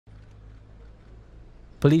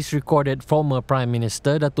Police recorded former Prime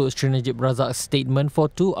Minister Datuk Seri Najib Razak's statement for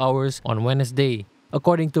 2 hours on Wednesday.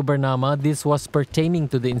 According to Bernama, this was pertaining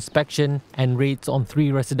to the inspection and raids on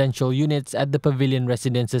 3 residential units at the Pavilion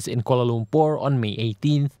Residences in Kuala Lumpur on May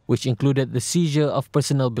 18th, which included the seizure of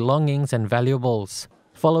personal belongings and valuables.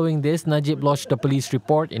 Following this, Najib lodged a police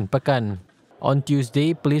report in Pekan. On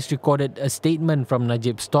Tuesday, police recorded a statement from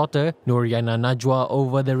Najib's daughter, Nuriana Najwa,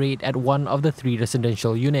 over the raid at one of the 3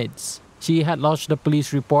 residential units. She had lodged a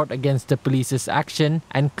police report against the police's action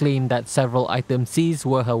and claimed that several items seized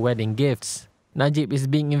were her wedding gifts. Najib is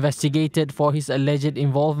being investigated for his alleged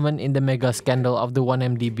involvement in the mega scandal of the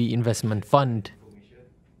 1MDB investment fund.